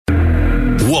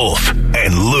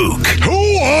and Luke.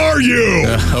 Who are you?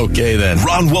 Okay, then.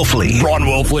 Ron Wolfley. Ron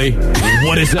Wolfley.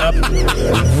 What is up?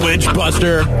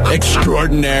 Witchbuster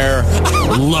extraordinaire.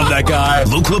 Love that guy.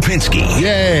 Luke Lipinski.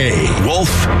 Yay. Wolf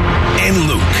and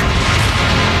Luke.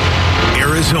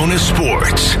 Arizona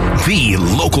Sports, the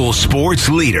local sports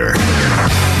leader.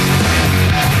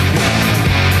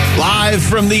 Live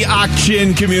from the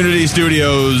Auction Community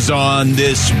Studios on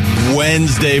this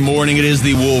Wednesday morning, it is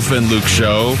the Wolf and Luke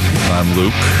Show. I'm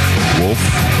Luke. Wolf,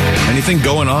 anything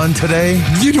going on today?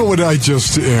 You know what? I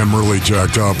just am really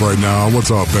jacked up right now. What's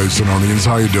up, Basinonians?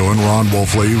 How you doing? Ron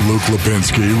Wolfley, Luke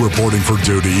Lipinski, reporting for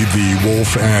duty, the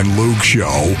Wolf and Luke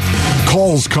Show.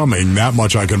 Calls coming, that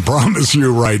much I can promise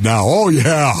you right now. Oh,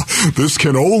 yeah, this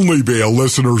can only be a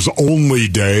listeners-only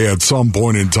day at some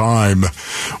point in time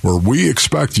where we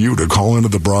expect you to call into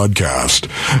the broadcast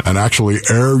and actually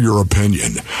air your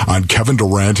opinion on Kevin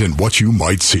Durant and what you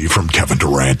might see from Kevin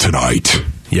Durant tonight.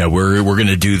 Yeah, we're going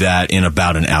to do that in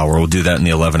about an hour. We'll do that in the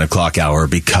 11 o'clock hour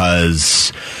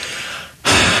because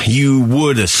you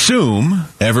would assume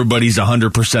everybody's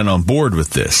 100% on board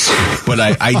with this. But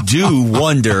I do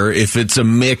wonder if it's a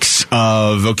mix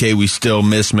of, okay, we still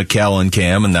miss Mikal and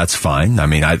Cam, and that's fine. I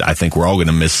mean, I think we're all going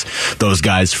to miss those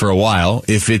guys for a while.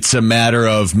 If it's a matter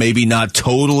of maybe not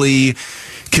totally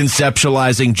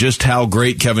conceptualizing just how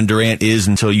great Kevin Durant is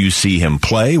until you see him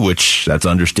play, which that's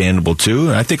understandable too.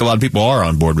 And I think a lot of people are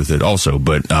on board with it also,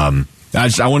 but I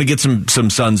want to get some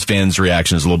Suns fans'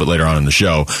 reactions a little bit later on in the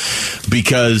show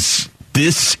because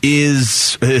this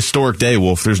is a historic day,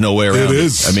 Wolf. There's no way around it. It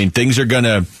is. I mean, things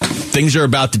are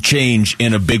about to change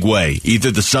in a big way.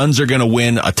 Either the Suns are going to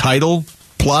win a title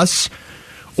plus,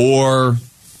 or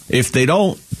if they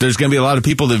don't, there's going to be a lot of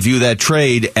people that view that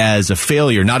trade as a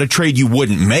failure. Not a trade you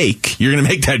wouldn't make. You're going to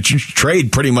make that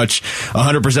trade pretty much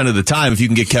 100% of the time if you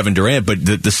can get Kevin Durant, but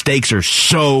the stakes are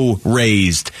so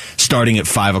raised starting at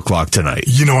 5 o'clock tonight.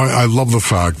 You know, I love the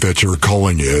fact that you're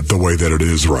calling it the way that it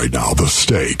is right now, the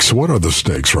stakes. What are the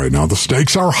stakes right now? The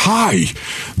stakes are high.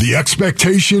 The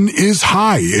expectation is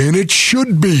high, and it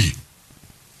should be.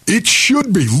 It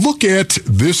should be. Look at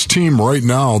this team right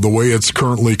now, the way it's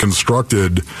currently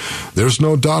constructed. There's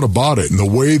no doubt about it. And the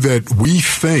way that we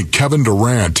think Kevin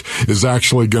Durant is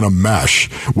actually going to mesh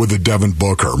with a Devin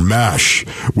Booker, mesh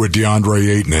with DeAndre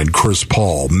Ayton and Chris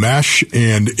Paul, mesh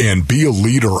and be a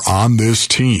leader on this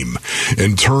team.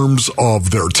 In terms of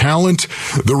their talent,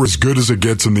 they're as good as it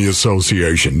gets in the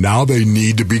association. Now they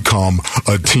need to become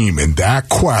a team, and that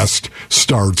quest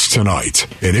starts tonight.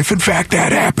 And if in fact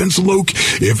that happens, Luke,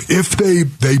 if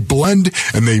they blend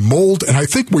and they mold, and I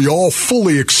think we all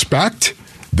fully expect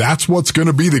that's what's going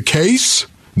to be the case,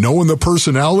 knowing the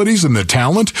personalities and the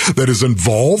talent that is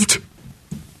involved,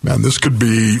 man, this could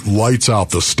be lights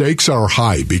out. The stakes are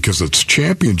high because it's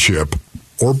championship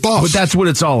or bust. But that's what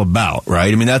it's all about,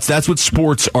 right? I mean, that's what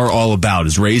sports are all about,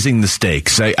 is raising the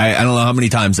stakes. I don't know how many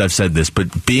times I've said this,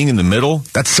 but being in the middle,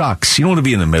 that sucks. You don't want to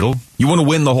be in the middle. You want to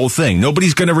win the whole thing.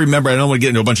 Nobody's going to remember. I don't want to get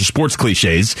into a bunch of sports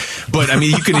cliches, but I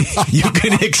mean, you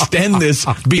can extend this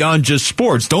beyond just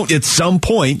sports. Don't, at some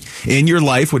point in your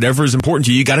life, whatever is important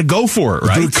to you, you got to go for it,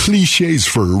 right? They're cliches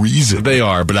for a reason. They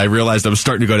are, but I realized I was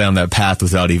starting to go down that path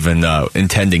without even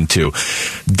intending to.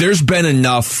 There's been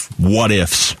enough what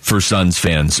ifs for Suns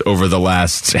fans over the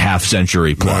last half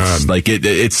century plus. Man. Like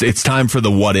it's time for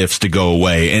the what ifs to go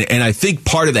away, and I think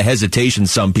part of the hesitation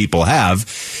some people have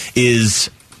is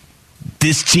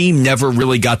this team never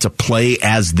really got to play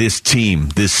as this team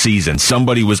this season.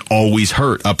 Somebody was always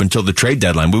hurt up until the trade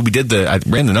deadline. I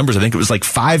ran the numbers. I think it was like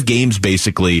 5 games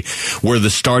basically where the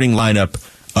starting lineup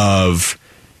of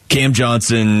Cam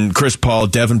Johnson, Chris Paul,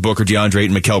 Devin Booker, DeAndre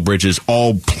Ayton, Mikal Bridges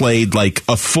all played like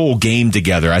a full game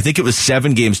together. I think it was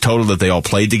 7 games total that they all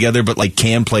played together, but like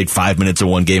Cam played 5 minutes in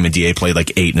one game and DA played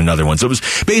like 8 in another one. So it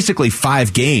was basically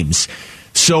 5 games.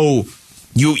 So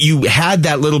you had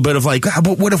that little bit of like,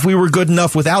 but what if we were good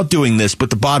enough without doing this? But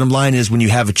the bottom line is when you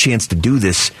have a chance to do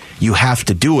this, you have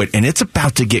to do it. And it's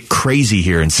about to get crazy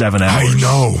here in 7 hours.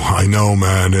 I know,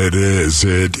 man. It is.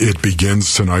 It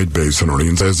begins tonight,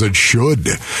 Basinonians, as it should.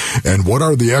 And what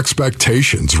are the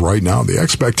expectations right now? The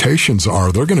expectations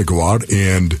are they're going to go out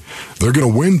and they're going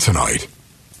to win tonight.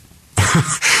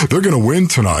 They're going to win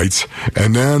tonight,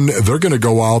 and then they're going to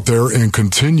go out there and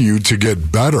continue to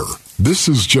get better. This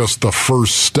is just the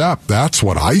first step. That's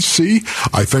what I see.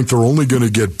 I think they're only going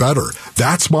to get better.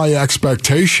 That's my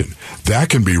expectation. That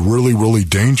can be really, really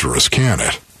dangerous, can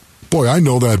it? Boy, I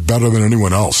know that better than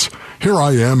anyone else. Here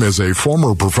I am as a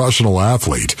former professional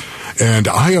athlete, and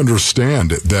I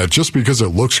understand that just because it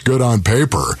looks good on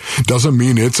paper doesn't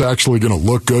mean it's actually going to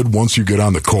look good once you get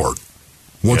on the court,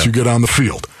 once you get on the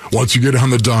field, once you get on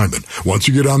the diamond, once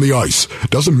you get on the ice,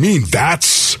 doesn't mean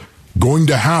that's going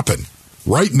to happen.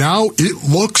 Right now, it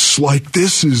looks like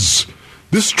this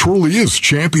truly is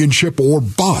championship or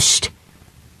bust.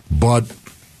 But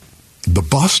the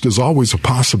bust is always a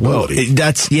possibility.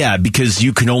 Well, because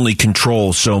you can only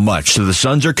control so much. So the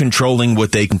Suns are controlling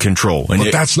what they can control.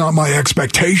 But that's not my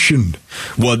expectation.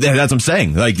 Well, that's what I'm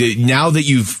saying. Like, now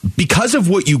that because of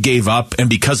what you gave up and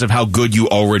because of how good you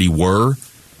already were,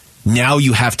 now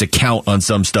you have to count on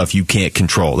some stuff you can't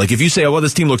control. Like, if you say, oh, well,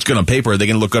 this team looks good on paper, are they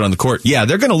going to look good on the court? Yeah,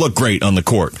 they're going to look great on the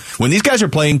court. When these guys are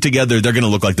playing together, they're going to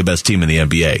look like the best team in the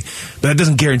NBA. But that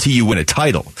doesn't guarantee you win a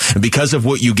title. And because of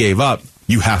what you gave up,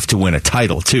 you have to win a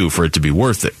title, too, for it to be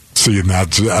worth it. See, and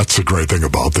that's the great thing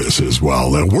about this as well.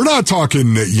 We're not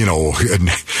talking,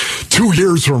 2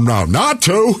 years from now. Not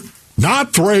 2.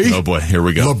 Not 3. Oh, boy, here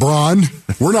we go.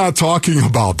 LeBron, we're not talking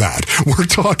about that. We're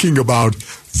talking about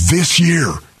this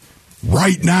year.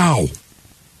 Right now.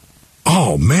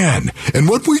 Oh, man. And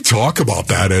when we talk about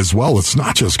that as well, it's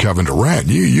not just Kevin Durant.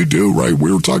 You do, right?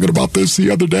 We were talking about this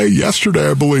the other day, yesterday,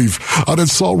 I believe, out at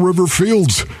Salt River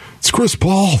Fields. It's Chris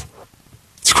Paul.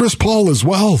 It's Chris Paul as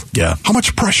well. Yeah. How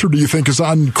much pressure do you think is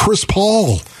on Chris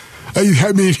Paul?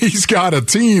 I mean, he's got a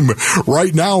team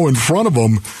right now in front of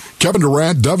him. Kevin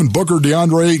Durant, Devin Booker,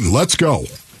 DeAndre Ayton. Let's go.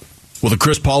 Well, the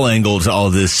Chris Paul angle to all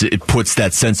of this, it puts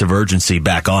that sense of urgency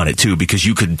back on it, too, because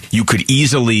you could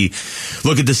easily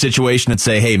look at the situation and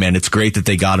say, hey, man, it's great that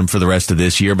they got him for the rest of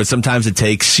this year, but sometimes it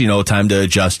takes, time to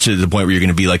adjust to the point where you're going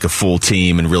to be like a full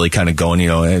team and really kind of going,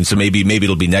 and so maybe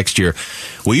it'll be next year.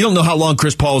 Well, you don't know how long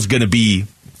Chris Paul is going to be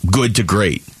good to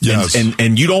great. Yes.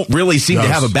 And you don't really seem to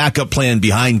have a backup plan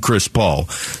behind Chris Paul.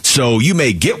 So you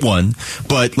may get one,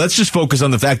 but let's just focus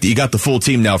on the fact that you got the full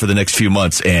team now for the next few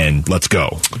months, and let's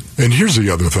go. And here's the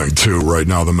other thing, too, right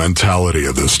now, the mentality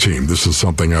of this team. This is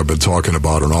something I've been talking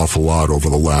about an awful lot over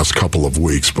the last couple of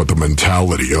weeks, but the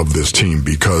mentality of this team,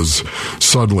 because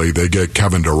suddenly they get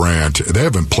Kevin Durant. They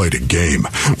haven't played a game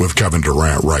with Kevin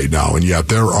Durant right now, and yet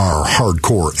there are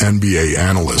hardcore NBA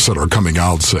analysts that are coming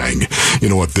out saying, you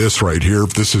know what, this right here,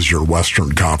 this is your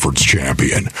Western Conference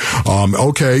champion.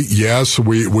 Okay, yes,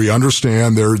 we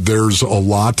understand there's a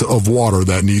lot of water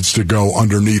that needs to go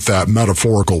underneath that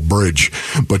metaphorical bridge,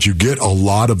 but you get a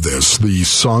lot of this. The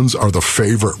Suns are the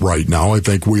favorite right now. I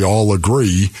think we all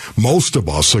agree, most of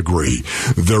us agree,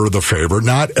 they're the favorite.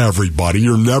 Not everybody.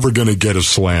 You're never going to get a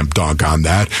slam dunk on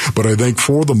that, but I think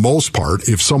for the most part,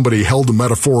 if somebody held a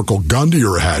metaphorical gun to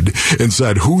your head and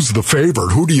said, who's the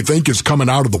favorite? Who do you think is coming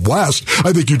out of the West?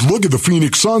 I think you'd look at the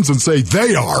Phoenix Suns and say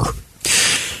they are.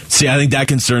 See, I think that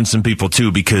concerns some people,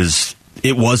 too, because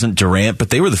it wasn't Durant, but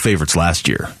they were the favorites last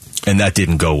year, and that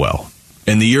didn't go well.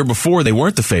 And the year before, they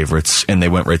weren't the favorites, and they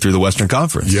went right through the Western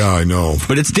Conference. Yeah, I know.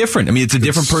 But it's different. I mean, it's a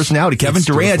different personality. Kevin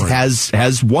Durant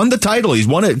has won the title. He's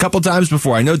won it a couple times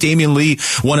before. I know Damian Lee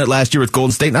won it last year with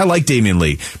Golden State, and I like Damian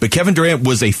Lee. But Kevin Durant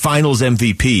was a Finals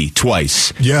MVP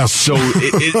twice. Yes. So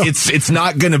it's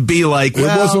not going to be like,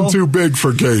 well, it wasn't too big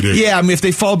for KD. Yeah, I mean, if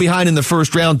they fall behind in the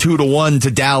first round 2-1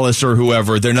 to Dallas or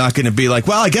whoever, they're not going to be like,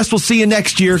 well, I guess we'll see you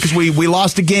next year because we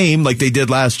lost a game like they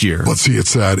did last year. But see,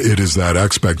 it is that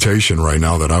expectation right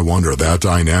now that I wonder, that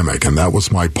dynamic, and that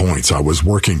was my points. I was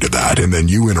working to that, and then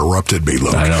you interrupted me,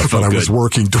 Luke. I know, but I good. was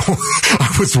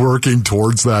working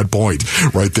towards that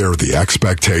point right there, the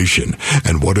expectation.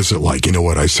 And what is it like? You know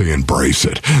what I say? Embrace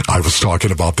it. I was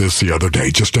talking about this the other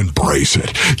day. Just embrace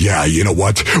it. Yeah, you know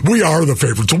what? We are the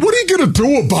favorites. What are you going to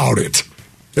do about it?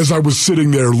 As I was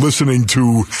sitting there listening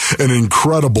to an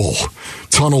incredible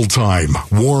tunnel time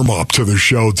warm-up to the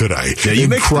show today. Yeah, you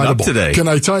mixed it up today. Can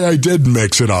I tell you, I did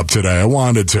mix it up today. I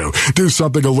wanted to do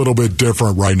something a little bit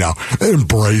different right now.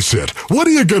 Embrace it. What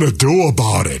are you going to do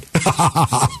about it?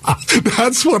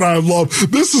 That's what I love.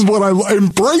 This is what I love.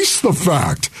 Embrace the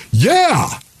fact. Yeah.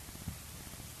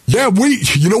 Yeah,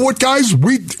 you know what, guys?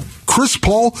 Chris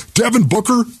Paul, Devin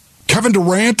Booker, Kevin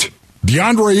Durant,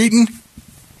 DeAndre Ayton,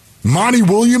 Monty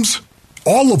Williams,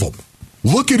 all of them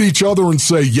look at each other and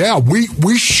say, yeah,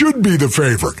 we should be the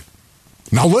favorite.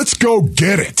 Now let's go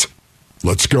get it.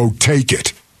 Let's go take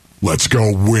it. Let's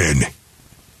go win.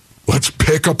 Let's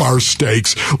pick up our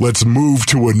stakes. Let's move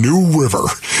to a new river.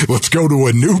 Let's go to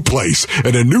a new place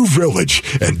and a new village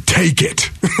and take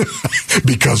it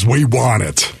because we want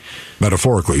it.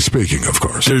 Metaphorically speaking, of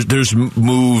course. There's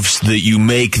moves that you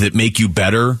make that make you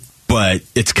better, but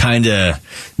it's kind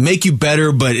of make you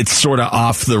better, but it's sort of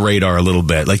off the radar a little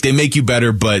bit. Like, they make you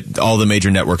better, but all the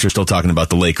major networks are still talking about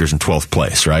the Lakers in 12th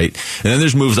place, right? And then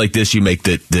there's moves like this you make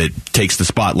that takes the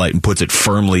spotlight and puts it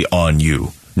firmly on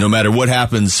you. No matter what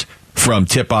happens from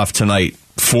tip-off tonight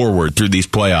forward through these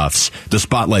playoffs, the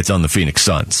spotlight's on the Phoenix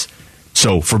Suns.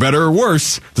 So for better or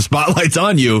worse, the spotlight's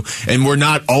on you, and we're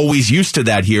not always used to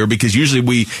that here because usually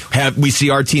we see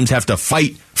our teams have to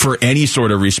fight for any sort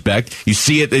of respect. You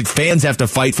see it, fans have to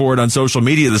fight for it on social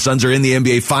media. The Suns are in the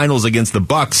NBA Finals against the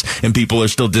Bucks, and people are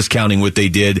still discounting what they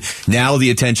did. Now the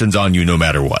attention's on you no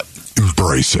matter what.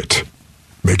 Embrace it.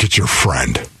 Make it your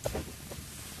friend.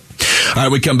 All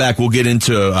right, we come back. We'll get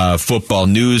into football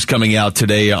news coming out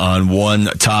today on one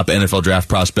top NFL draft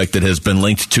prospect that has been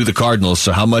linked to the Cardinals.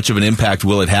 So how much of an impact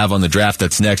will it have on the draft?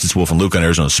 That's next. It's Wolf and Luke on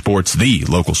Arizona Sports, the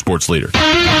local sports leader. Wolf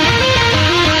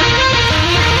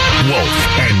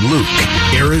and Luke,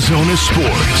 Arizona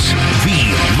Sports,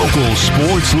 the local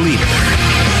sports leader.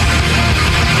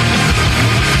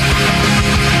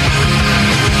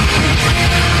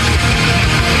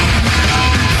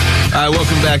 All right,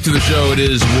 welcome back to the show. It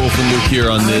is Wolf and Luke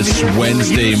here on this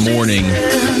Wednesday morning.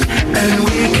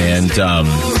 And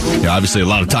obviously a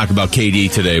lot of talk about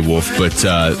KD today, Wolf, but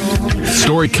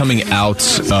story coming out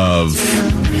of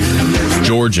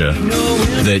Georgia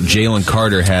that Jalen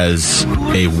Carter has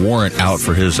a warrant out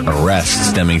for his arrest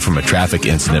stemming from a traffic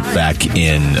incident back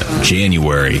in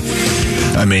January.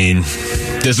 I mean,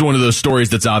 this is one of those stories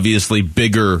that's obviously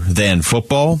bigger than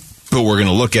football, but we're going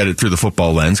to look at it through the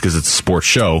football lens because it's a sports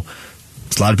show.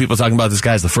 There's a lot of people talking about this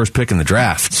guy as the first pick in the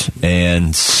draft,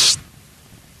 and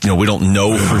we don't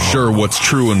know for sure what's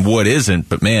true and what isn't,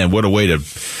 but man, what a way to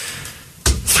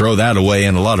throw that away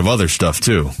and a lot of other stuff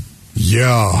too.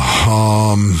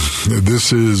 Yeah,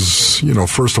 this is,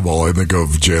 first of all, I think of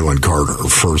Jalen Carter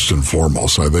first and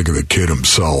foremost. I think of the kid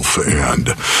himself, and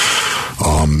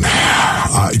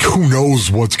who knows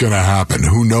what's going to happen?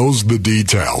 Who knows the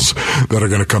details that are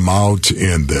going to come out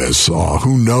in this?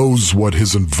 Who knows what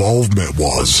his involvement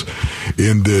was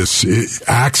in this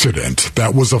accident?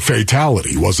 That was a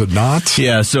fatality, was it not?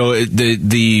 Yeah, so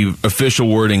the official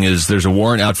wording is there's a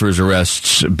warrant out for his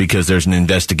arrest because there's an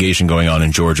investigation going on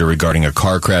in Georgia regarding a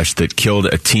car crash that killed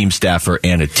a team staffer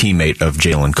and a teammate of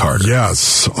Jalen Carter. Yes,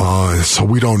 so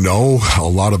we don't know a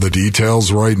lot of the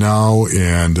details right now,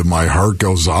 and my heart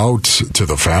goes out to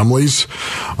the families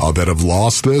that have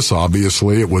lost this.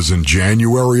 Obviously, it was in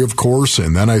January, of course,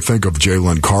 and then I think of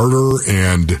Jalen Carter,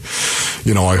 and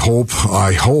I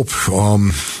hope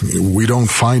we don't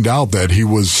find out that he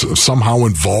was somehow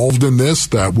involved in this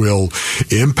that will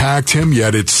impact him.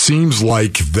 Yet it seems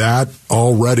like that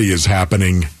already is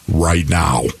happening right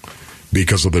now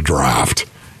because of the draft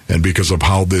and because of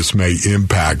how this may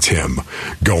impact him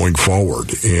going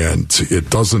forward. And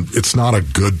it's not a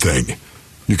good thing.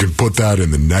 You can put that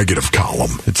in the negative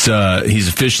column. He's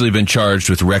officially been charged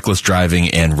with reckless driving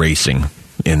and racing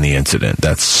in the incident.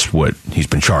 That's what he's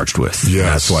been charged with. Yes.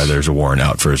 That's why there's a warrant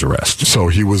out for his arrest. So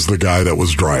he was the guy that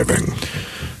was driving.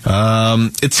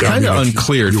 It's kind of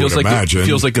unclear. It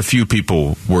feels like a few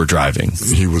people were driving.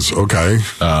 He was okay.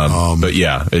 But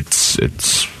yeah,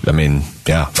 it's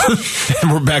yeah.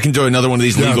 And we're back into another one of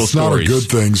these legal stories. It's not a good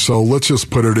thing. So let's just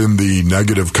put it in the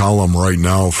negative column right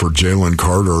now for Jalen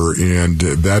Carter, and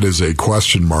that is a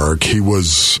question mark. He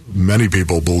was, many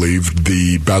people believed,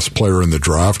 the best player in the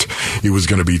draft. He was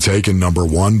going to be taken number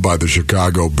 1 by the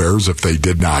Chicago Bears if they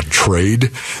did not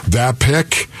trade that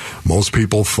pick. Most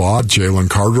people thought Jalen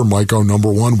Carter might go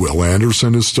number 1. Will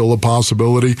Anderson is still a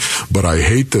possibility, but I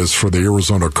hate this for the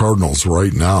Arizona Cardinals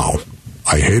right now.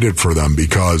 I hate it for them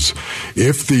because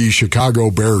if the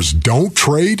Chicago Bears don't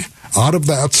trade out of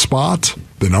that spot,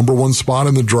 the number 1 spot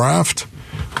in the draft,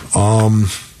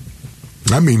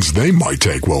 that means they might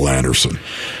take Will Anderson.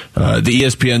 The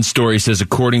ESPN story says,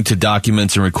 according to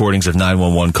documents and recordings of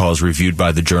 911 calls reviewed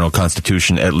by the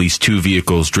Journal-Constitution, at least 2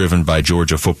 vehicles driven by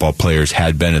Georgia football players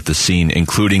had been at the scene,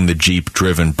 including the Jeep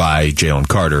driven by Jalen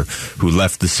Carter, who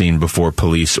left the scene before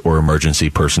police or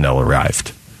emergency personnel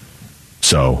arrived.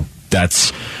 So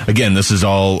that's, again, this is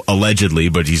all allegedly,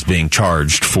 but he's being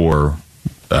charged for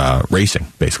racing.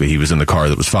 Basically, he was in the car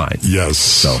that was fine. Yes.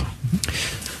 So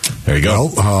there you go.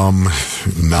 Well,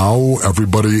 now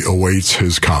everybody awaits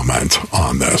his comment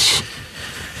on this.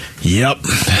 Yep.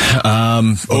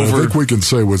 I think we can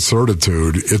say with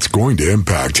certitude it's going to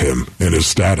impact him and his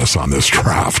status on this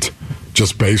draft.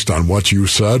 Just based on what you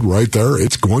said right there,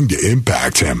 it's going to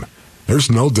impact him.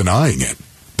 There's no denying it.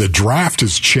 The draft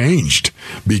has changed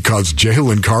because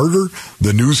Jalen Carter,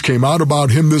 the news came out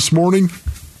about him this morning.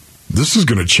 This is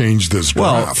going to change this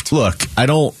draft. Well, look, I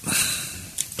don't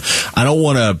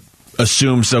want to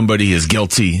assume somebody is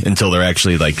guilty until they're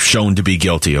actually shown to be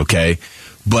guilty, okay?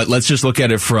 But let's just look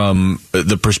at it from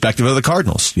the perspective of the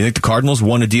Cardinals. You think the Cardinals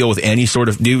want to deal with any sort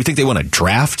of... Do you think they want to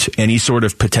draft any sort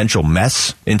of potential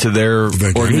mess into their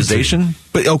organization?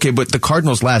 But the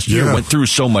Cardinals last year went through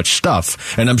so much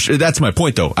stuff. And I'm sure that's my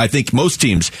point, though. I think most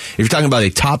teams, if you're talking about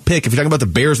a top pick, if you're talking about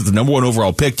the Bears with the number 1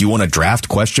 overall pick, do you want to draft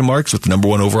question marks with the number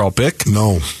 1 overall pick?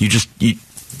 No.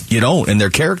 You don't, and they're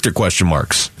character question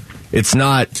marks. It's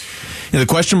not... the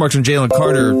question marks on Jalen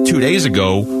Carter 2 days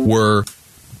ago were,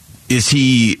 is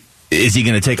he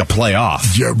going to take a play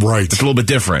off? Yeah, right. It's a little bit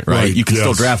different, right? You can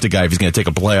still draft a guy if he's going to take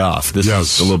a play off. This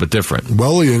is a little bit different.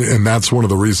 Well, and that's one of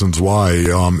the reasons why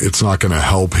it's not going to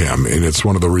help him, and it's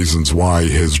one of the reasons why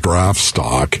his draft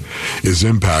stock is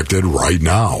impacted right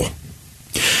now.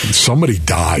 Somebody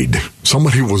died.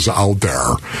 Somebody was out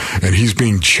there, and he's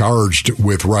being charged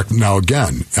with Now,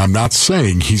 again, I'm not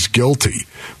saying he's guilty,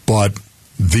 but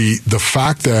the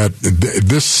fact that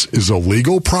this is a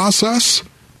legal process,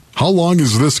 how long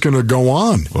is this going to go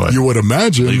on? What? You would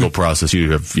imagine legal process.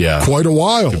 You have quite a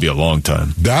while. Could be a long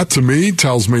time. That to me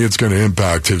tells me it's going to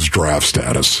impact his draft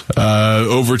status.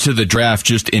 Over to the draft,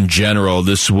 just in general.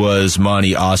 This was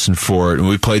Monty Ossenfort, and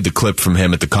we played the clip from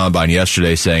him at the Combine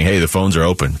yesterday, saying, "Hey, the phones are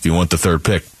open. If you want the 3rd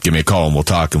pick, give me a call and we'll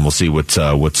talk and we'll see what's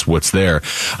there."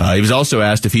 He was also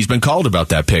asked if he's been called about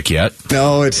that pick yet.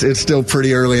 No, it's still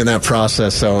pretty early in that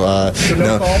process, so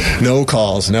no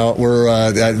calls. No,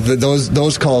 we're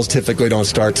those calls typically don't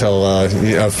start till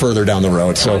further down the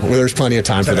road, so there's plenty of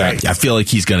time for that. I feel like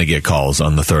he's going to get calls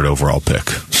on the 3rd overall pick.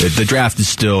 The draft is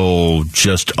still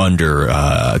just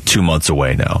under 2 months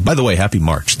away now. By the way, happy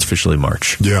March. It's officially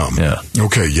March. Yeah.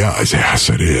 Okay, yes,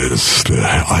 it is.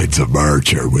 The Ides of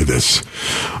March are with us.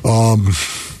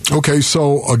 Okay,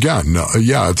 so again,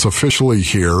 it's officially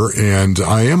here, and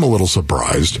I am a little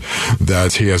surprised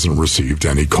that he hasn't received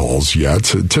any calls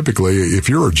yet. Typically, if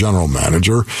you're a general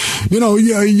manager,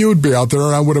 you would be out there,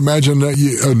 and I would imagine that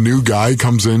a new guy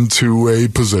comes into a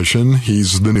position.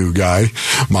 He's the new guy,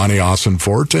 Monty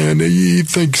Ossenfort, and you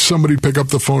think somebody pick up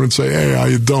the phone and say, "Hey, how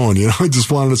you doing?" I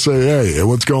just wanted to say, "Hey,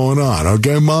 what's going on?"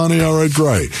 Okay, Monty, all right,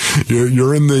 great.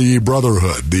 You're in the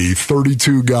brotherhood, the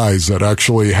 32 guys that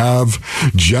actually have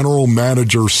general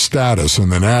manager status in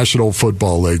the National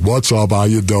Football League. What's up? How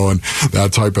you doing?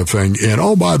 That type of thing. And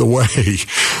oh, by the way,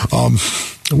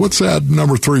 what's that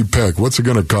number 3 pick? What's it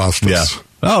going to cost us? Yeah.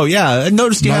 Oh, yeah. I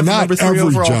noticed you have number 3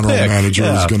 overall pick. Not every general manager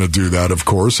is going to do that, of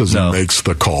course, as he makes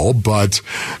the call, but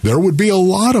there would be a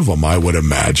lot of them, I would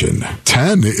imagine.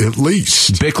 10 at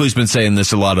least. Bickley's been saying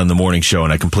this a lot on the morning show,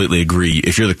 and I completely agree.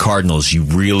 If you're the Cardinals, you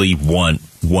really want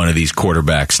one of these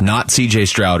quarterbacks, not C.J.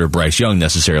 Stroud or Bryce Young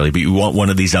necessarily, but you want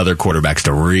one of these other quarterbacks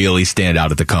to really stand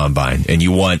out at the Combine. And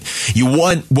you want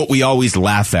what we always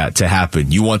laugh at to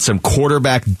happen. You want some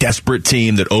quarterback desperate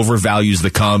team that overvalues the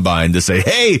Combine to say,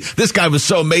 "Hey, this guy was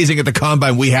so amazing at the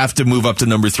Combine, we have to move up to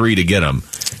number 3 to get him."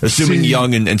 Assuming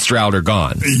Young and Stroud are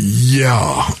gone.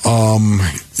 Yeah.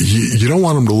 You don't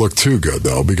want them to look too good,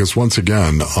 though, because once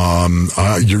again,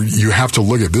 you have to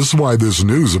look at this is why this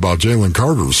news about Jalen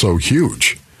Carter is so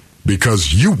huge.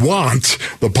 Because you want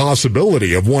the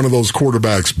possibility of one of those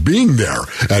quarterbacks being there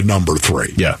at number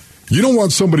 3. Yeah. You don't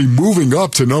want somebody moving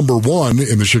up to number 1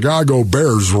 and the Chicago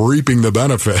Bears reaping the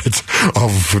benefit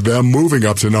of them moving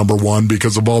up to number 1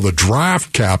 because of all the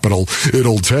draft capital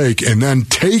it'll take and then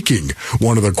taking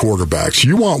one of the quarterbacks.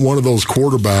 You want one of those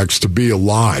quarterbacks to be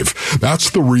alive.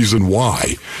 That's the reason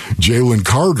why Jalen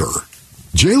Carter,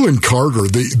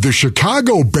 the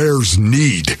Chicago Bears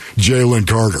need Jalen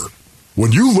Carter.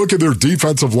 When you look at their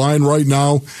defensive line right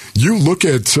now, you look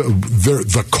at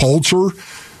the culture,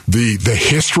 the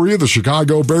history of the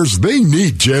Chicago Bears, they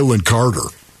need Jalen Carter.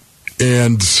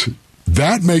 And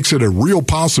that makes it a real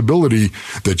possibility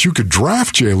that you could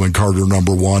draft Jalen Carter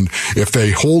number 1 if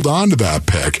they hold on to that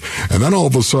pick. And then all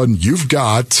of a sudden you've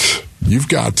got 2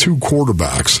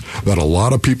 quarterbacks that a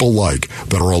lot of people like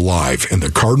that are alive. And the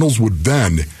Cardinals would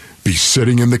then be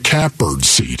sitting in the catbird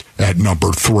seat at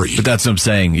number 3. But that's what I'm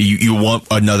saying. You want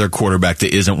another quarterback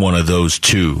that isn't one of those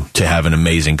 2 to have an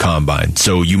amazing Combine.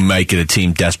 So you make it a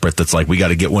team desperate that's like, we got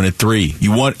to get one at 3.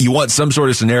 You want some sort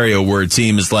of scenario where a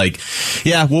team is like,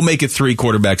 yeah, we'll make it 3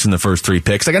 quarterbacks in the first 3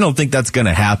 picks. Like, I don't think that's going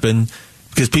to happen.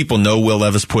 Because people know Will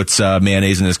Levis puts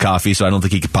mayonnaise in his coffee, so I don't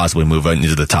think he could possibly move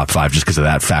into the top 5 just because of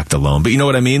that fact alone. But you know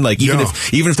what I mean? Like, even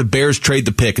if the Bears trade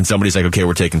the pick and somebody's like, okay,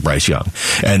 we're taking Bryce Young,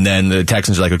 and then the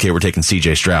Texans are like, okay, we're taking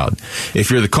C.J. Stroud. If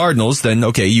you're the Cardinals, then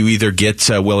okay, you either get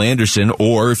Will Anderson,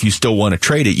 or if you still want to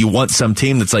trade it, you want some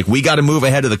team that's like, we got to move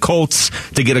ahead of the Colts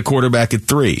to get a quarterback at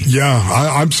 3.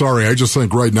 Yeah, I'm sorry. I just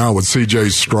think right now with C.J.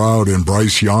 Stroud and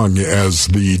Bryce Young as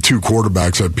the 2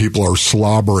 quarterbacks that people are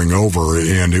slobbering over,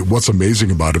 and what's amazing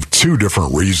amazing about it, two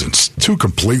different reasons, two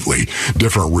completely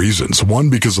different reasons. One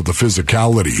because of the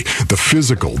physicality, the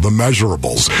physical, the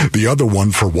measurables. The other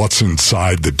one for what's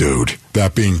inside the dude,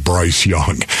 that being Bryce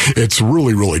Young. It's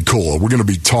really, really cool. We're going to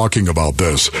be talking about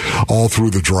this all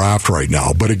through the draft right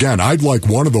now. But again, I'd like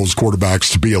one of those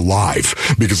quarterbacks to be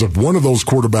alive, because if one of those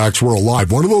quarterbacks were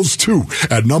alive, one of those two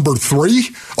at number 3,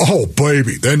 oh,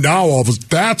 baby, then now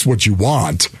that's what you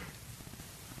want.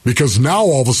 Because now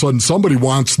all of a sudden somebody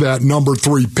wants that number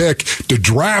 3 pick to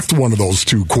draft one of those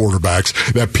two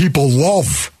quarterbacks that people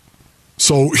love.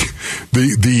 So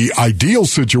the ideal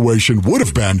situation would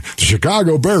have been the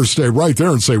Chicago Bears stay right there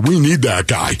and say, we need that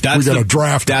guy. We got to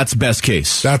draft him. That's best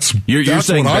case. You're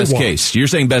saying best case. You're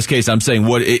saying best case. I'm saying,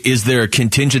 what is there a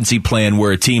contingency plan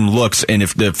where a team looks, and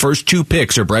if the first 2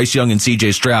 picks are Bryce Young and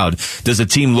C.J. Stroud, does a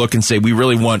team look and say, we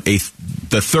really want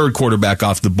the third quarterback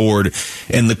off the board,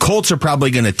 and the Colts are probably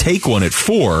going to take one at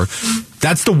 4?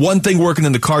 That's the one thing working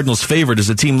in the Cardinals' favor. Does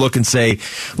a team look and say,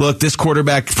 look, this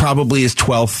quarterback probably is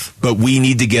 12th, but we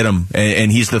need to get him,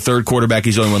 and he's the third quarterback,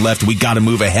 he's the only one left. We got to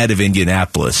move ahead of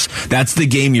Indianapolis. That's the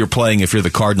game you're playing if you're the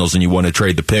Cardinals and you want to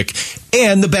trade the pick.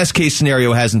 And the best case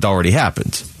scenario hasn't already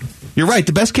happened. You're right.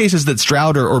 The best case is that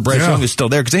Stroud or Bryce Young is still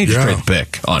there, because they need to trade the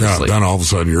pick, honestly. Yeah, then all of a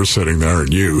sudden you're sitting there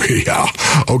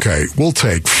and okay, we'll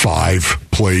take 5,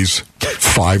 please.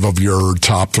 5 of your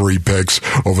top 3 picks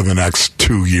over the next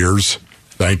 2 years.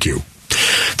 Thank you.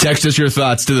 Text us your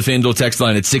thoughts to the FanDuel text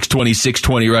line at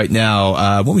 620 right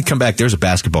now. When we come back, there's a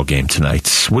basketball game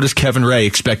tonight. What does Kevin Ray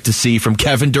expect to see from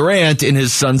Kevin Durant in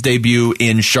his Suns debut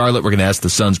in Charlotte? We're going to ask the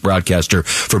Suns broadcaster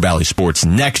for Bally Sports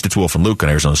next. It's Wolf and Luke on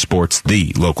Arizona Sports,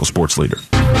 the local sports leader.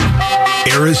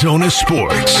 Arizona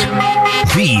Sports,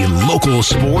 the local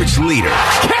sports leader.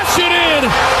 Catch it in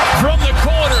from the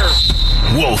corner.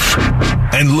 Wolf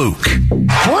and Luke.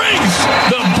 Brings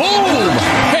the boom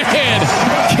and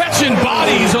catching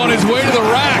bodies on his way to the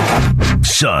rack.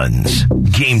 Suns,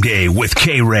 game day with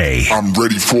K-Ray. I'm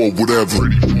ready for whatever.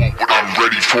 I'm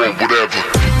ready for whatever.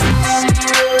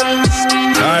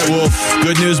 All right, Wolf,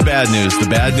 good news, bad news. The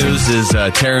bad news is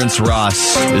Terrence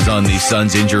Ross is on the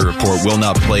Suns injury report, will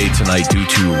not play tonight due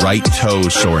to right toe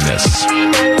soreness.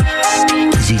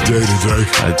 Is he day-to-day?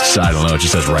 I don't know. It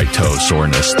just says right toe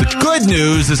soreness. The good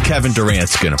news is Kevin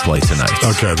Durant's going to play tonight.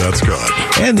 Okay, that's good.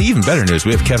 And the even better news,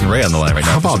 we have Kevin Ray on the line right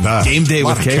now. How about that? Game day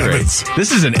with K-Ray.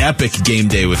 This is an epic game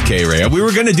day with K-Ray. We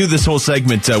were going to do this whole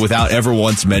segment without ever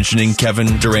once mentioning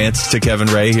Kevin Durant to Kevin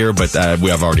Ray here, but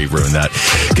we have already ruined that.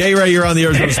 K-Ray, you're on the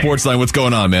Arizona Sports Line. What's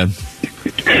going on, man?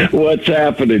 What's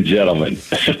happening, gentlemen?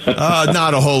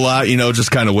 Not a whole lot,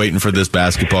 just kind of waiting for this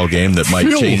basketball game that might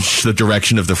change the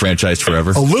direction of the franchise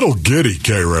forever. A little giddy,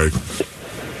 K-Ray.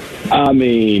 I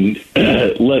mean,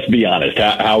 let's be honest.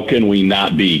 How can we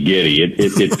not be giddy?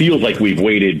 It feels like we've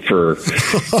waited for,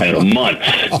 months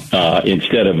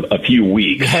instead of a few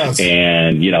weeks. Yes.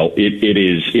 And,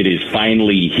 it is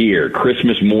finally here.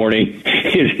 Christmas morning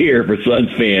is here for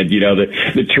Suns fans.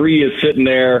 The tree is sitting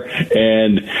there,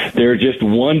 and there's just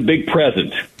one big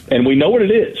present. And we know what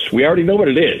it is. We already know what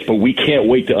it is, but we can't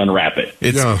wait to unwrap it.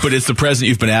 But it's the present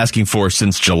you've been asking for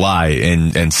since July,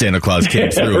 and Santa Claus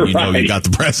came through. And you got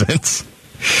the presents.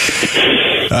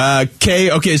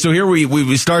 Okay, so here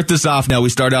we start this off now. We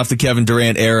start off the Kevin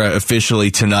Durant era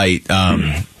officially tonight.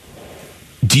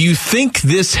 Do you think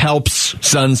this helps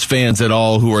Suns fans at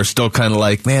all who are still kind of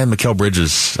like, man, Mikal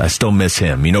Bridges, I still miss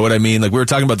him? You know what I mean? Like, we were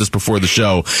talking about this before the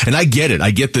show, and I get it. I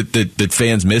get that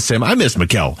fans miss him. I miss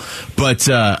Mikal. But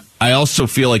I also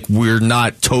feel like we're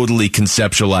not totally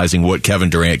conceptualizing what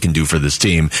Kevin Durant can do for this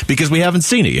team because we haven't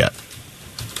seen it yet.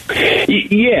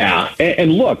 Yeah,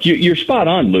 and look, you're spot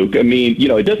on, Luke. I mean,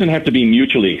 it doesn't have to be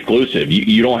mutually exclusive.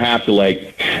 You don't have to,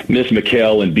 miss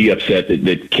Mikal and be upset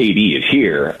that KD is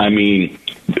here. I mean,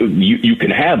 you can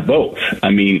have both.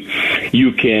 I mean,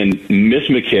 you can miss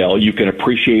Mikal, you can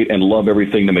appreciate and love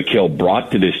everything that Mikal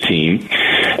brought to this team,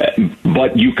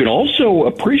 but you can also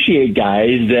appreciate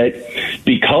guys that,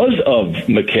 because of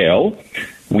Mikal,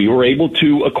 we were able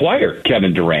to acquire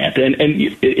Kevin Durant, and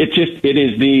it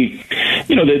is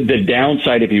the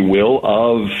downside, if you will,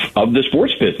 of the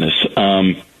sports business.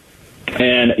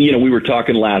 And, we were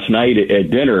talking last night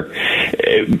at dinner,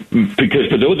 because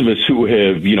for those of us who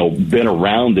have, been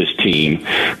around this team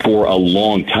for a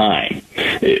long time,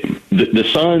 the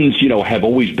Suns, have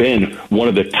always been one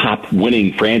of the top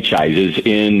winning franchises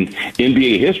in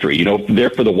NBA history. There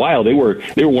for the while, they were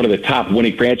one of the top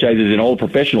winning franchises in all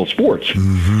professional sports.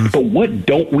 Mm-hmm. But what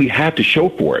don't we have to show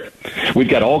for it? We've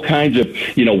got all kinds of,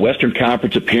 Western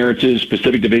Conference appearances,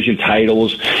 Pacific Division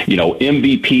titles,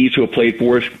 MVPs who have played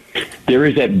for us. There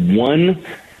is that one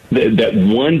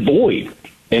void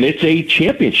and it's a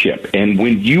championship. And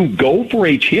when you go for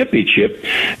a championship,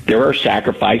 there are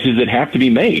sacrifices that have to be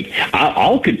made.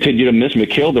 I'll continue to miss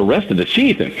McHale the rest of the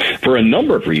season for a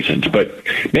number of reasons. But,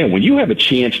 man, when you have a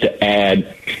chance to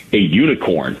add a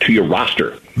unicorn to your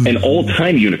roster, an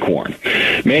all-time unicorn,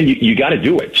 man, you got to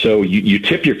do it. So you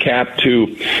tip your cap to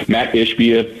Matt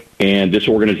Ishbia and this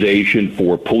organization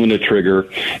for pulling the trigger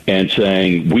and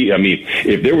saying,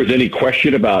 if there was any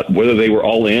question about whether they were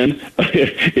all in,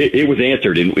 it was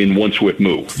answered in one swift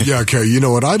move. Yeah, okay. You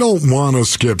know what? I don't want to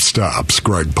skip steps,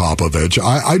 Greg Popovich.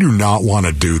 I do not want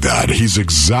to do that. He's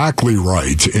exactly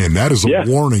right, and that is a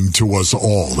warning to us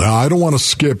all. I don't want to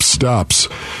skip steps.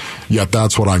 Yet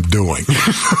that's what I'm doing.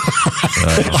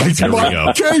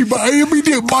 Okay,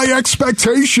 but my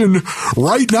expectation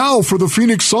right now for the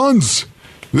Phoenix Suns,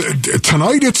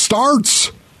 tonight it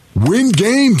starts. Win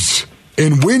games,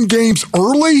 and win games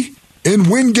early,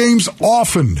 and win games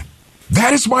often.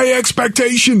 That is my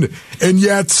expectation, and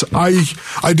yet I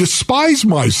despise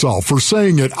myself for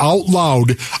saying it out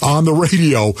loud on the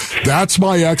radio. That's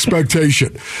my expectation.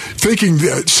 Thinking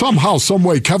that somehow, some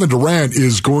way, Kevin Durant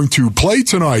is going to play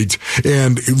tonight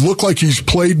and look like he's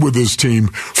played with his team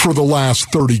for the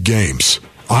last 30 games.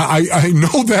 I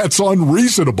know that's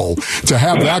unreasonable to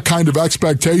have that kind of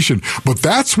expectation, but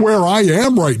that's where I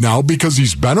am right now because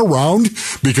he's been around,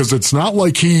 because it's not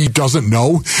like he doesn't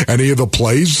know any of the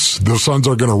plays the Suns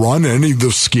are going to run, any of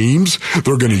the schemes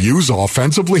they're going to use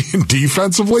offensively and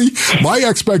defensively. My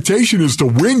expectation is to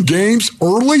win games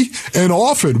early and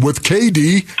often with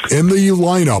KD in the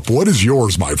lineup. What is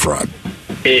yours, my friend?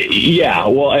 Yeah,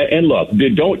 well, and look,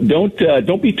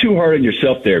 don't be too hard on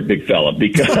yourself there, big fella,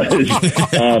 because they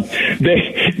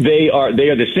are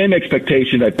the same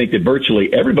expectation I think that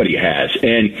virtually everybody has.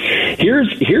 And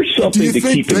here's something to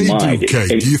keep in mind.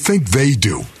 Do you think they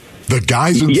do? The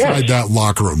guys inside that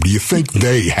locker room, do you think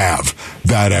they have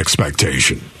that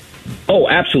expectation? Oh,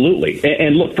 absolutely.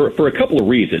 And look, for a couple of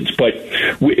reasons. But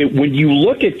when you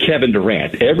look at Kevin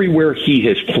Durant, everywhere he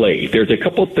has played, there's a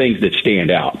couple of things that stand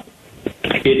out.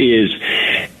 It is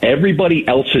everybody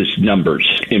else's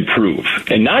numbers improve,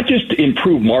 and not just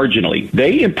improve marginally.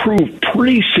 They improve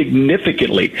pretty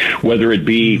significantly, whether it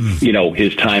be,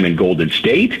 his time in Golden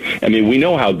State. I mean, we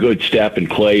know how good Steph and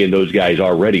Clay and those guys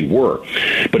already were.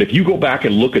 But if you go back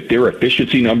and look at their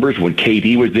efficiency numbers when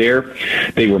KD was there,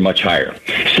 they were much higher.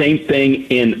 Same thing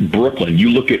in Brooklyn.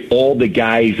 You look at all the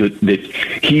guys that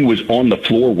he was on the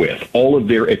floor with, all of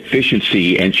their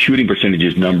efficiency and shooting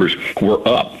percentages numbers were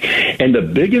up. And the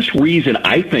biggest reason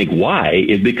I think why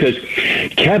is because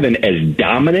Kevin, as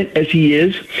dominant as he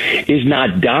is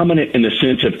not dominant in the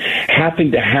sense of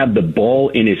having to have the ball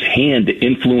in his hand to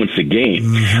influence the game.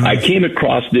 Mm-hmm. I came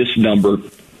across this number,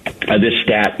 this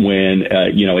stat when,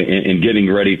 in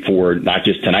getting ready for not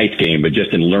just tonight's game, but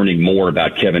just in learning more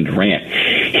about Kevin Durant.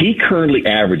 He currently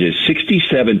averages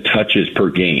 67 touches per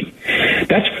game.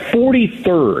 That's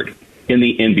 43rd in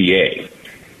the NBA.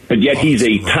 But yet he's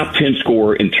a top 10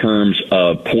 scorer in terms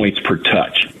of points per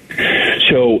touch.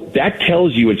 So that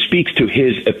tells you and speaks to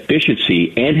his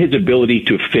efficiency and his ability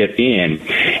to fit in.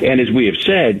 And as we have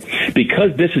said,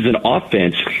 because this is an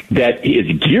offense that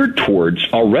is geared towards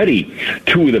already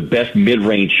two of the best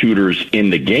mid-range shooters in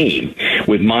the game,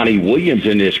 with Monty Williams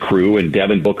in this crew and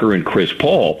Devin Booker and Chris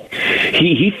Paul,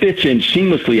 he fits in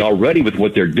seamlessly already with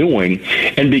what they're doing.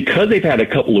 And because they've had a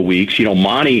couple of weeks,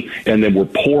 Monty and then we're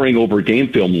poring over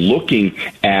game film looking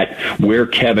at where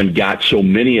Kevin got so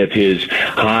many of his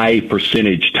high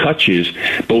percentage touches,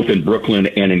 both in Brooklyn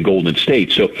and in Golden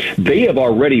State. So they have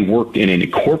already worked in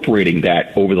incorporating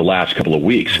that over the last couple of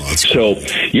weeks. So,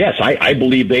 yes, I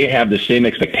believe they have the same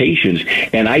expectations,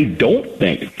 and I don't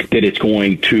think that it's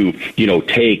going to,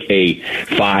 take a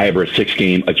 5 or 6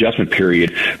 game adjustment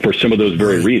period for some of those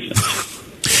very reasons.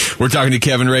 We're talking to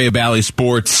Kevin Ray of Bally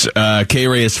Sports.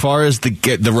 K-Ray, as far as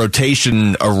the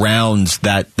rotation around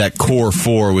that core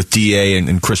four with D.A.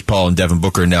 and Chris Paul and Devin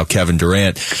Booker and now Kevin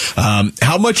Durant,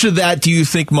 how much of that do you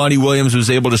think Monty Williams was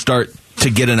able to start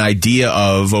to get an idea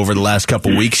of over the last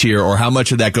couple weeks here, or how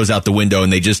much of that goes out the window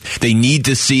and they need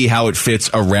to see how it fits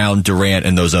around Durant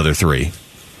and those other three?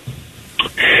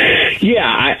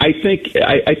 Yeah, I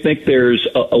think there's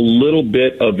a little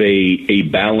bit of a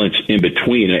balance in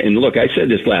between. And look, I said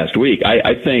this last week.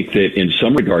 I think that in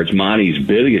some regards, Monty's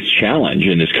biggest challenge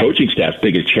and his coaching staff's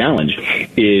biggest challenge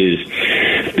is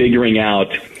figuring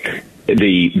out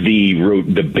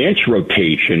the bench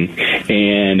rotation,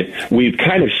 and we've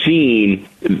kind of seen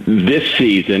this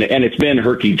season, and it's been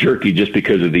herky-jerky just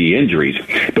because of the injuries,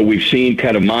 but we've seen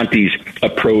kind of Monty's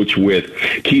approach with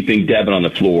keeping Devin on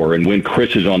the floor and when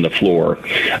Chris is on the floor.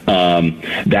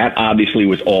 That obviously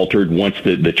was altered once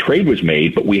the trade was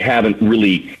made, but we haven't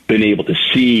really been able to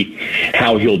see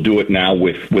how he'll do it now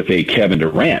with a Kevin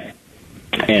Durant.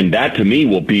 And that, to me,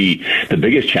 will be the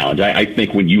biggest challenge. I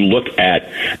think when you look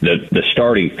at the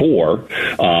starting four,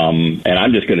 and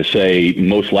I'm just going to say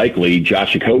most likely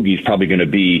Josh Okogie is probably going to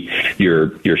be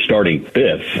your starting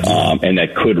fifth, and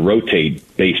that could rotate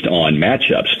based on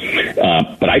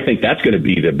matchups. But I think that's going to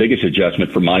be the biggest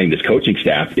adjustment for Monty and this coaching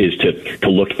staff is to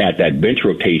look at that bench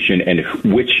rotation and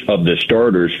which of the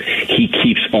starters he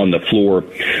keeps on the floor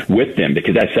with them,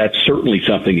 because that's certainly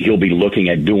something he'll be looking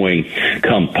at doing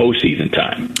come postseason time.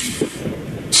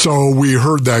 So we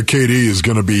heard that KD is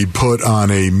going to be put on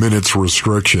a minutes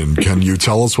restriction. Can you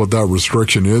tell us what that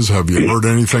restriction is? Have you heard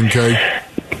anything, Kay?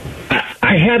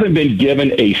 I haven't been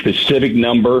given a specific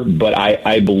number, but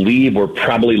I believe we're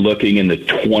probably looking in the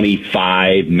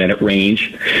 25-minute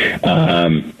range.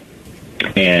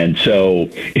 And so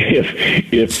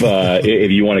if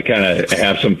you want to kind of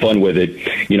have some fun with it,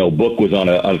 Book was on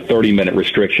a 30-minute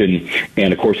restriction,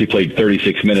 and of course he played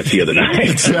 36 minutes the other night.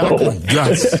 Exactly.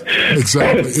 Yes.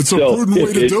 Exactly. It's a prudent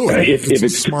way to do it. It's a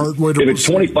smart way to do it. If it's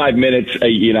 25 minutes,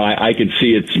 I could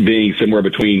see it being somewhere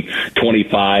between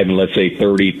 25 and let's say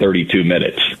 30, 32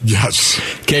 minutes. Yes.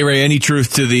 K-Ray, any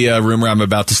truth to the rumor I'm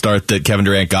about to start that Kevin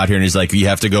Durant got here and he's like, you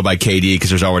have to go by KD because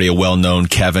there's already a well-known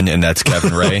Kevin, and that's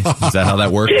Kevin Ray? Is that how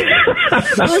that works?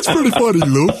 That's pretty funny,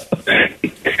 Lou.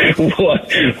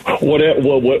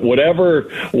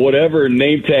 Whatever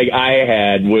name tag I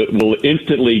had will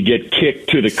instantly get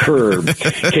kicked to the curb.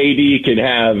 KD can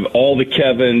have all the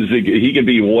Kevins. He can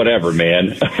be whatever,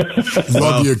 man.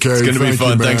 Love you, Kay. It's going to be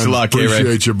fun. Thanks a lot, Kay.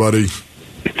 Appreciate you, buddy.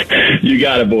 You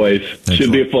got it, boys.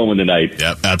 Should be a fun one tonight.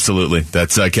 Yep, absolutely.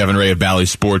 That's Kevin Ray of Bally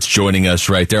Sports joining us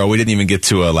right there. Oh, we didn't even get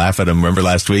to laugh at him. Remember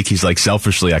last week? He's like,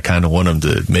 selfishly, I kind of want him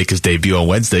to make his debut on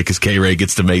Wednesday because K-Ray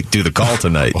gets to do the call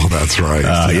tonight. Oh, that's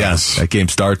right. Yes, that game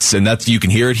starts, and you can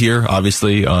hear it here,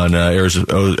 obviously, on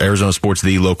Arizona Sports,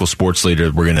 the local sports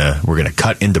leader. We're gonna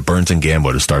cut into Burns and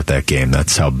Gambo to start that game.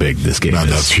 That's how big this game is.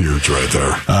 That's huge right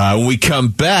there. When we come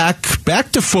back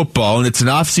to football, and it's an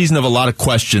off season of a lot of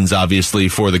questions, obviously,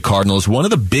 for the Cardinals. One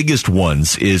of the biggest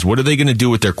ones is what are they going to do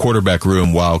with their quarterback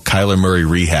room while Kyler Murray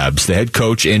rehabs? The head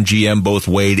coach and GM both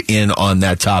weighed in on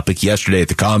that topic yesterday at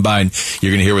the Combine.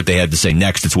 You're going to hear what they had to say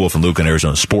next. It's Wolf and Luke on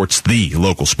Arizona Sports, the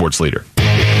local sports leader.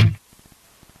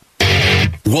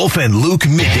 Wolf and Luke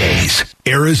Middays,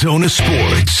 Arizona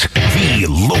Sports, the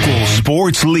local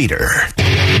sports leader.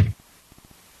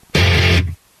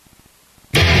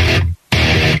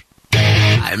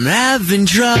 I'm having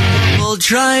trouble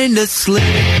trying to sleep.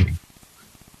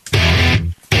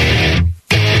 I'm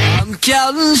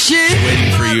counting shit.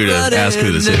 Waiting for you to ask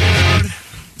who this is.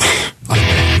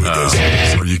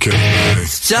 Are you kidding me?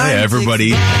 Yeah,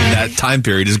 everybody in that time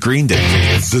period is Green Day.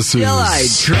 This is.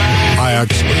 I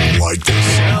actually like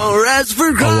this no rest for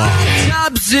a lot.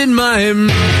 chops in my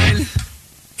mind.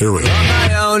 Here we go. On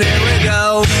my own, here we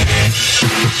go.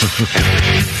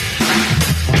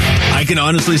 I can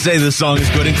honestly say this song is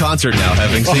good in concert now,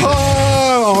 having seen it.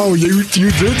 Oh, you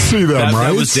did see them,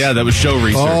 right? That was show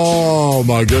research. Oh,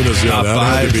 my goodness. Yeah, that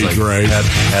had to be great.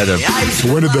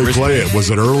 So when did they play it? Was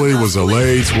it early? Was it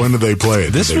late? When did they play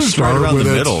it? This was right around the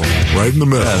middle. Right in the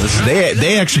middle. Yeah,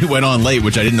 they actually went on late,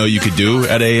 which I didn't know you could do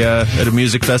at a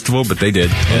music festival, but they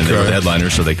did. And they were the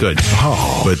headliners, so they could.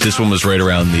 Oh. But this one was right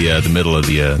around the middle of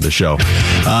the show.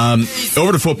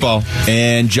 Over to football.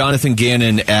 And Jonathan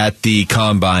Gannon at the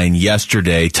Combine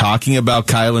yesterday talking about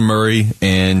Kyler Murray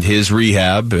and his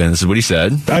rehab, and this is what he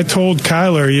said. I told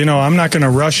Kyler, I'm not going to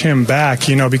rush him back,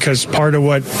 because part of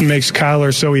what makes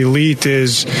Kyler so elite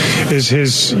is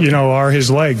his, are his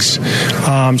legs.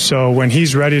 So when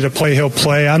he's ready to play, he'll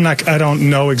play. I don't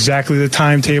know exactly the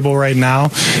timetable right now.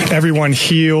 Everyone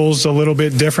heals a little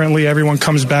bit differently. Everyone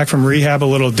comes back from rehab a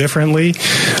little differently,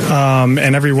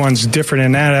 and everyone's different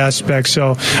in that aspect.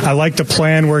 So I like the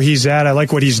plan where he's at. I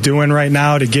like what he's doing right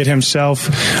now to get himself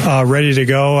ready to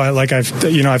go.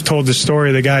 I've told the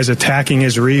story. The guy's attacking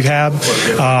his rehab.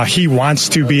 He wants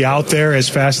to be out there as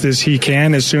fast as he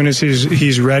can. As soon as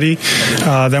he's ready,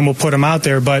 then we'll put him out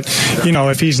there. But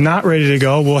if he's not ready to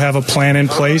go, we'll have a plan in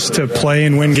place to play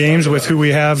and win games with who we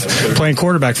have playing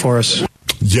quarterback for us.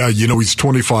 Yeah, he's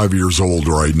 25 years old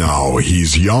right now.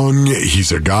 He's young.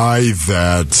 He's a guy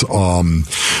that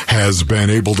has been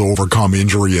able to overcome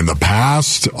injury in the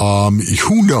past.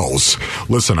 Who knows?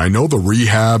 Listen, I know the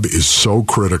rehab is so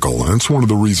critical, and it's one of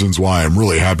the reasons why I'm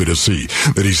really happy to see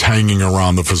that he's hanging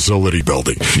around the facility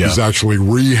building. Yeah. He's actually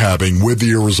rehabbing with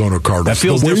the Arizona Cardinals. That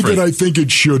feels the way different. That I think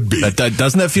it should be.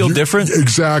 Doesn't that feel different?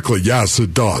 Exactly. Yes,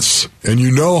 it does. And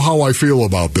you know how I feel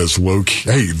about this, Luke.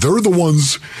 Hey, they're the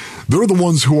ones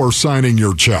who are signing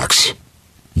your checks.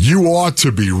 You ought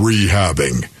to be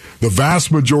rehabbing. The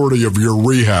vast majority of your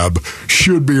rehab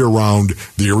should be around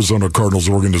the Arizona Cardinals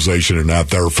organization and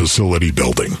at their facility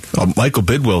building. Michael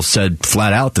Bidwill said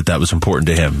flat out that was important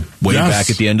to him way back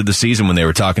at the end of the season when they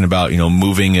were talking about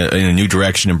moving in a new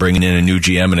direction and bringing in a new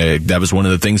GM, and that was one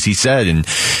of the things he said. And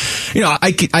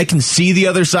I can see the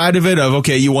other side of it of,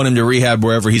 okay, you want him to rehab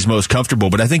wherever he's most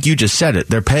comfortable, but I think you just said it.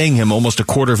 They're paying him almost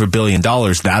 $250 million.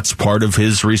 That's part of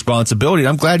his responsibility.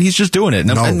 I'm glad he's just doing it,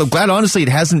 and I'm glad, honestly, it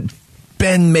hasn't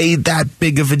been made that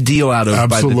big of a deal out of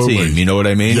by the team. You know what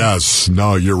I mean? Yes.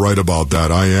 No, you're right about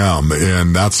that. I am.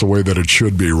 And that's the way that it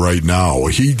should be right now.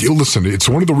 Listen, it's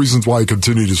one of the reasons why I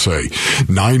continue to say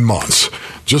 9 months.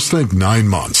 Just think 9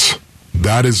 months.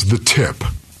 That is the tip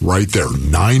right there.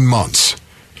 9 months.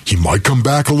 He might come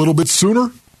back a little bit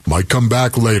sooner, might come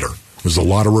back later. There's a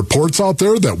lot of reports out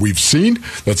there that we've seen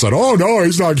that said, oh, no,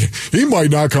 he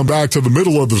might not come back to the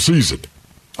middle of the season.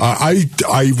 I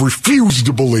refuse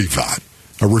to believe that.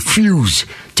 I refuse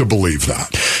to believe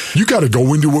that. You got to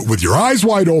go into it with your eyes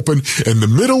wide open, and the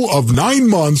middle of 9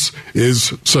 months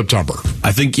is September.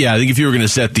 I think if you were going to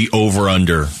set the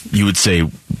over-under, you would say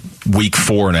week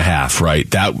 4.5, right?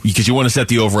 Because you want to set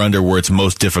the over-under where it's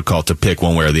most difficult to pick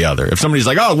one way or the other. If somebody's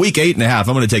like, week 8.5,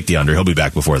 I'm going to take the under. He'll be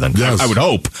back before then. Yes. I would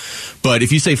hope. But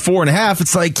if you say 4.5,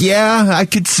 it's like, yeah, I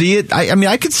could see it.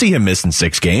 I could see him missing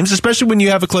 6 games, especially when you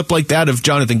have a clip like that of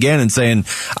Jonathan Gannon saying,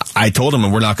 I told him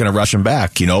and we're not going to rush him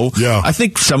back, Yeah. I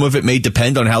think some of it may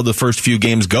depend on how the first few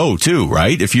games go, too,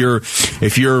 right? If you're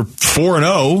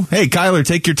 4-0, hey, Kyler,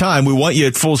 take your time. We want you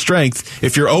at full strength.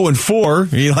 If you're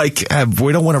 0-4, you're like,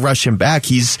 we don't want to rush him back.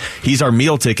 He's our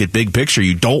meal ticket, big picture.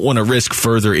 You don't want to risk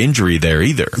further injury there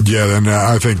either. Yeah, and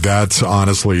I think that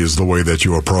honestly is the way that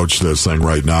you approach this thing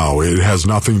right now. It has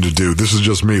nothing to do, this is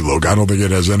just me, Luke, I don't think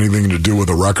it has anything to do with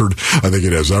the record. I think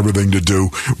it has everything to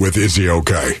do with, is he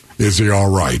okay? Is he all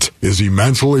right? Is he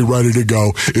mentally ready to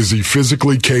go? Is he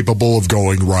physically capable of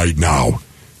going right now?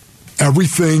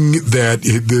 Everything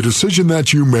the decision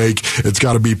that you make, it's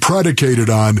got to be predicated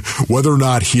on whether or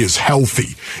not he is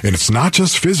healthy. And it's not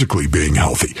just physically being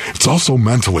healthy. It's also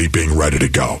mentally being ready to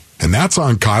go. And that's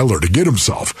on Kyler to get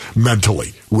himself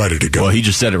mentally ready to go. Well, he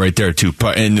just said it right there, too.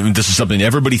 And this is something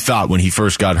everybody thought when he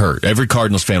first got hurt. Every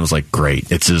Cardinals fan was like,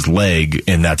 great, it's his leg,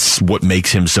 and that's what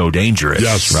makes him so dangerous,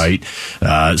 yes. Right?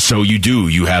 So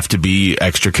you have to be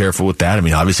extra careful with that. I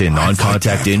mean, obviously a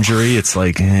non-contact injury, it's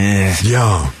like,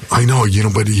 Yeah, I know,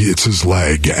 but it's his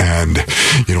leg, and,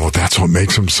 that's what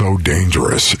makes him so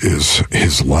dangerous is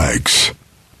his legs.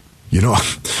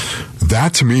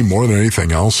 That to me, more than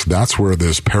anything else, that's where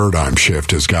this paradigm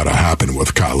shift has got to happen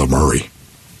with Kyler Murray.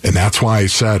 And that's why I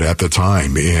said at the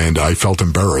time, and I felt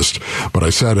embarrassed, but I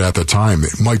said at the time,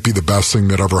 it might be the best thing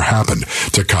that ever happened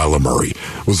to Kyler Murray,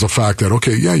 was the fact that,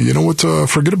 okay, yeah, you know what,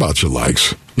 forget about your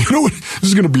legs. You know what, this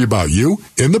is going to be about you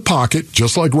in the pocket,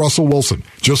 just like Russell Wilson.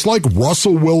 Just like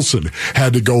Russell Wilson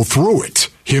had to go through it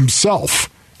himself,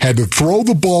 had to throw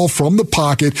the ball from the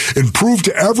pocket and prove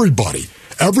to everybody,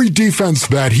 every defense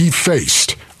that he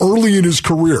faced early in his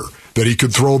career, that he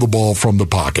could throw the ball from the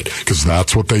pocket, because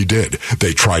that's what they did.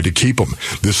 They tried to keep him.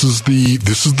 This is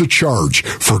the charge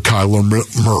for Kyler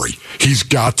Murray. He's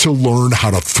got to learn how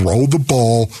to throw the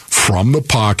ball from the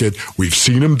pocket. We've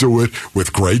seen him do it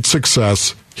with great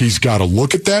success. He's got to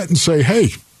look at that and say, hey,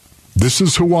 this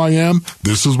is who I am.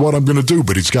 This is what I'm going to do.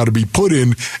 But he's got to be put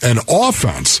in an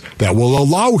offense that will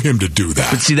allow him to do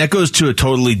that. But see, that goes to a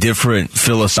totally different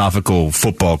philosophical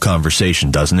football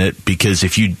conversation, doesn't it? Because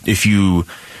if you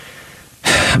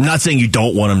I'm not saying you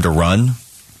don't want him to run,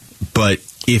 but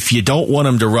if you don't want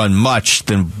him to run much,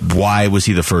 then why was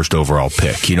he the first overall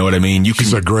pick? You know what I mean?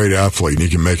 He's a great athlete, and he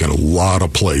can make a lot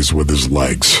of plays with his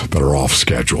legs that are off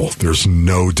schedule. There's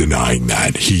no denying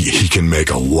that. He can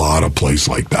make a lot of plays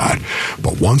like that.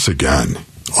 But once again,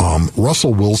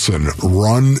 Russell Wilson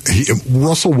won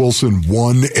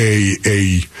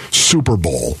a Super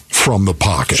Bowl from the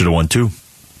pocket. Should have won 2.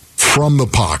 From the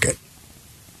pocket.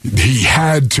 He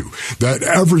had to. That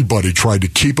everybody tried to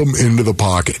keep him into the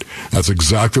pocket. That's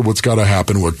exactly what's got to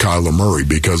happen with Kyler Murray.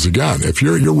 Because again, if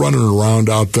you're running around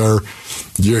out there,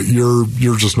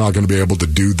 you're just not going to be able to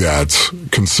do that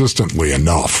consistently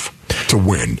enough to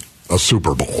win a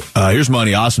Super Bowl. Here's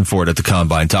Monty Ossenfort at the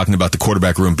Combine talking about the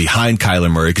quarterback room behind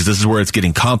Kyler Murray, because this is where it's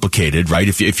getting complicated, right?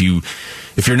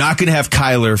 If you're not going to have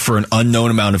Kyler for an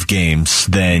unknown amount of games,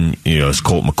 then is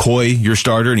Colt McCoy your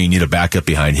starter, and you need a backup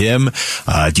behind him?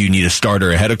 Do you need a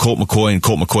starter ahead of Colt McCoy, and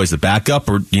Colt McCoy's the backup?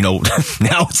 Or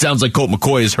now it sounds like Colt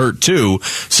McCoy is hurt too.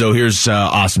 So here's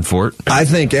Ossenfort. I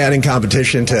think adding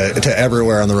competition to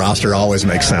everywhere on the roster always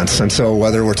makes sense. And so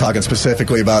whether we're talking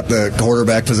specifically about the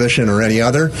quarterback position or any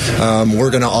other,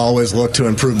 we're going to always look to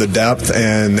improve the depth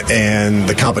and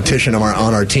the competition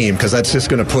on our team, because that's just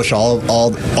going to push all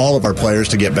of our players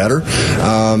to get better.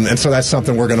 And so that's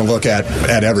something we're going to look at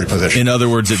every position. In other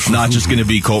words, it's not just going to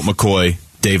be Colt McCoy,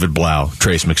 David Blau,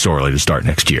 Trace McSorley to start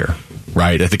next year,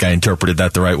 right? I think I interpreted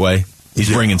that the right way.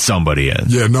 He's bringing somebody in.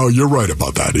 Yeah, no, you're right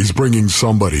about that. He's bringing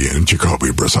somebody in, Jacoby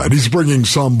Brissett. He's bringing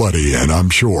somebody in, I'm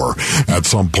sure, at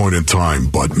some point in time.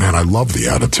 But, man, I love the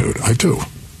attitude. I do.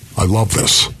 I love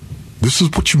this. This is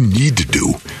what you need to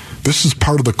do. This is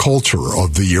part of the culture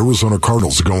of the Arizona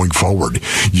Cardinals going forward.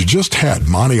 You just had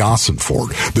Monty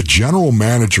Ossenfort, the general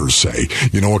manager, say,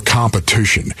 a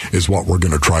competition is what we're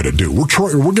going to try to do. We're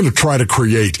going to try to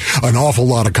create an awful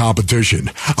lot of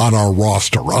competition on our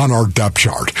roster, on our depth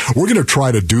chart. We're going to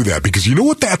try to do that because you know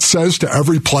what that says to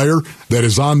every player that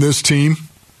is on this team?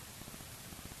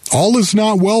 All is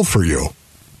not well for you.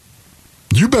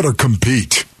 You better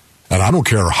compete. And I don't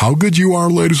care how good you are,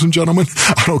 ladies and gentlemen.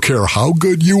 I don't care how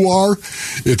good you are.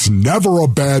 It's never a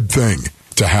bad thing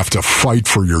to have to fight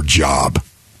for your job.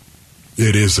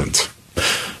 It isn't.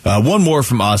 One more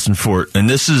from Ossenfort, and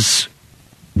this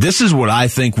is what I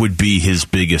think would be his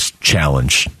biggest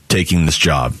challenge taking this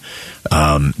job,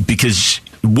 because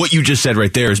what you just said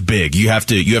right there is big. You have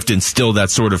to instill that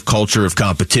sort of culture of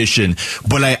competition.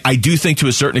 But I do think to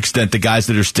a certain extent the guys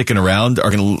that are sticking around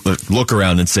are going to look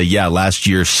around and say, yeah, last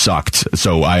year sucked.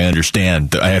 So I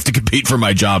understand that I have to compete for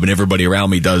my job and everybody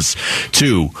around me does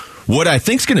too. What I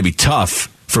think is going to be tough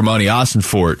for Monty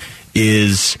Ossenfort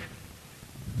is,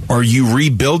 are you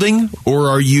rebuilding or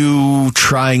are you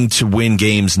trying to win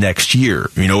games next year?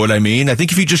 You know what I mean? I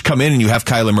think if you just come in and you have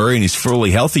Kyler Murray and he's fully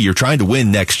healthy, you're trying to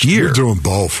win next year. You're doing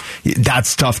both.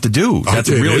 That's tough to do. That's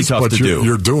really tough to do.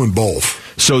 You're doing both.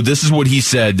 So this is what he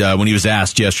said when he was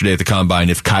asked yesterday at the Combine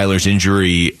if Kyler's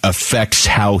injury affects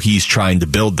how he's trying to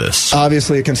build this.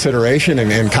 Obviously a consideration,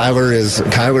 and Kyler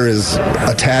is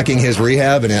attacking his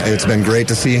rehab, and it's been great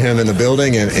to see him in the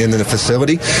building and in the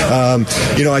facility.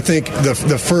 I think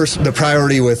the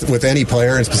priority with any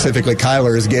player, and specifically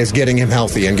Kyler, is getting him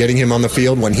healthy and getting him on the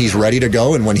field when he's ready to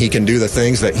go and when he can do the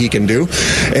things that he can do.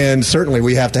 And certainly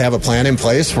we have to have a plan in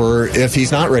place for if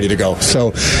he's not ready to go.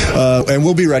 So, and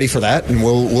we'll be ready for that, and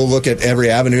we'll look at every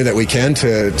avenue that we can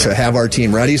to have our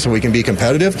team ready so we can be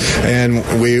competitive, and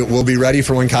we'll be ready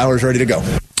for when Kyler's ready to go.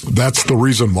 That's the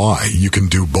reason why you can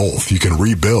do both. You can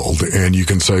rebuild and you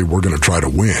can say, we're going to try to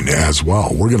win as well.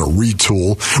 We're going to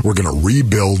retool. We're going to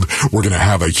rebuild. We're going to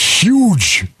have a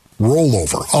huge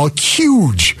rollover, a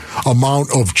huge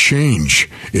amount of change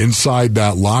inside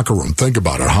that locker room. Think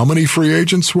about it. How many free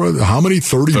agents were there? How many?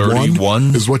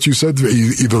 31 is what you said,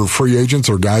 either free agents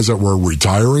or guys that were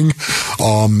retiring.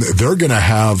 They're going to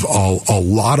have a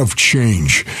lot of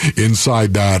change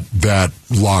inside that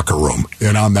locker room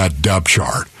and on that depth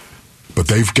chart. But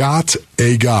they've got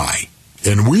a guy.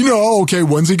 And we know, okay,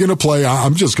 when's he going to play?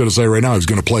 I'm just going to say right now he's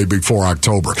going to play before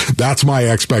October. That's my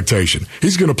expectation.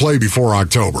 He's going to play before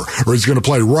October, or he's going to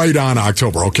play right on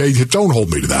October, okay? Don't hold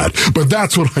me to that. But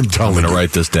that's what I'm telling you. I'm going to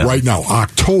write this down. Right now,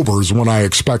 October is when I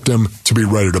expect him to be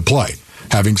ready to play.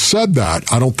 Having said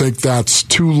that, I don't think that's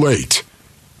too late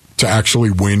to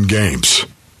actually win games.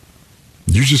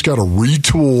 You just got to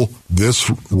retool this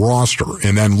roster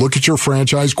and then look at your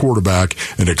franchise quarterback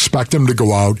and expect him to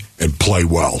go out and play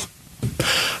well.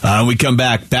 We come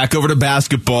back over to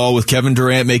basketball with Kevin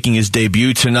Durant making his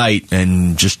debut tonight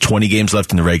and just 20 games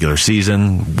left in the regular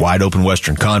season. Wide open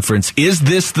Western Conference. Is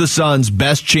this the Suns'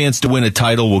 best chance to win a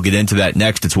title? We'll get into that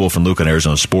next. It's Wolf and Luke on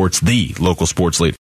Arizona Sports, the local sports leader.